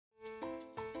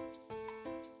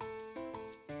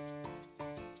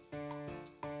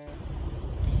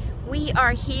We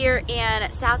are here in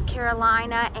South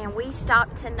Carolina and we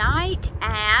stopped tonight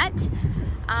at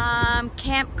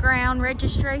campground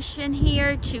registration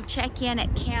here to check in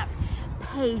at Camp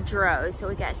Pedro. So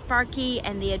we got Sparky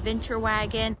and the adventure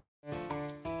wagon.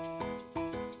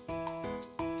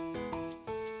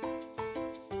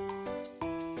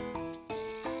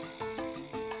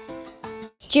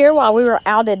 Last year, while we were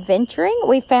out adventuring,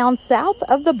 we found south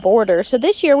of the border. So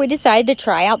this year we decided to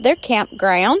try out their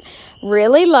campground.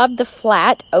 Really loved the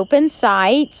flat open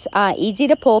sites, easy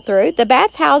to pull through. The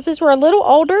bathhouses were a little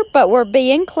older, but were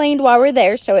being cleaned while we're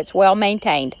there, so it's well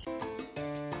maintained.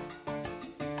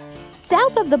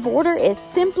 South of the border is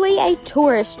simply a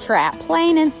tourist trap,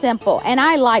 plain and simple, and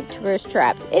I like tourist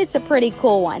traps. It's a pretty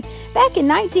cool one. Back in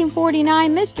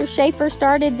 1949, Mr. Schaefer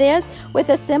started this with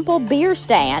a simple beer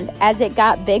stand. As it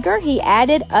got bigger, he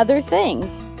added other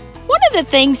things. One of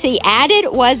the things he added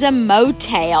was a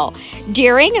motel.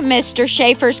 During Mr.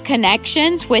 Schaefer's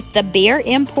connections with the beer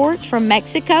imports from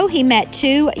Mexico, he met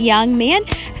two young men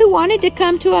who wanted to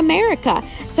come to America.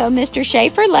 So Mr.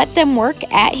 Schaefer let them work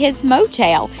at his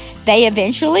motel. They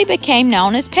eventually became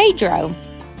known as Pedro.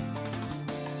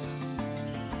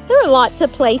 There are lots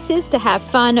of places to have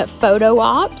fun photo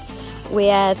ops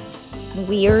with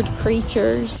weird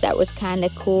creatures. That was kind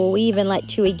of cool. We even let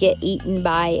Chewy get eaten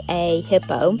by a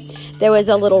hippo. There was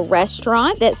a little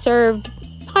restaurant that served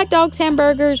hot dogs,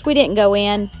 hamburgers. We didn't go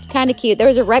in. Kind of cute. There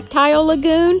was a reptile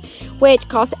lagoon, which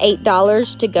cost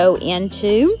 $8 to go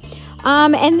into.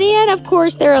 And then, of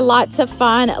course, there are lots of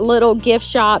fun little gift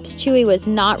shops. Chewy was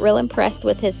not real impressed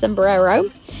with his sombrero.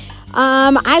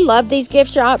 I love these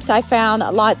gift shops. I found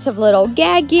lots of little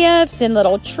gag gifts and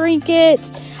little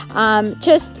trinkets.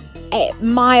 Just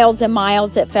miles and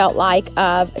miles, it felt like,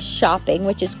 of shopping,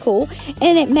 which is cool.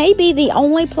 And it may be the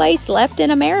only place left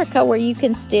in America where you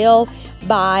can still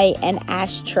buy an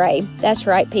ashtray. That's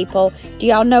right, people. Do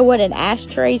y'all know what an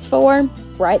ashtray's for?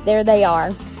 Right there they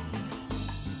are.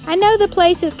 I know the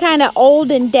place is kind of old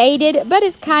and dated, but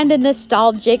it's kind of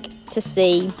nostalgic to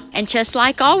see. And just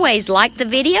like always, like the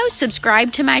video,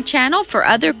 subscribe to my channel for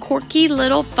other quirky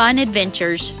little fun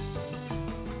adventures.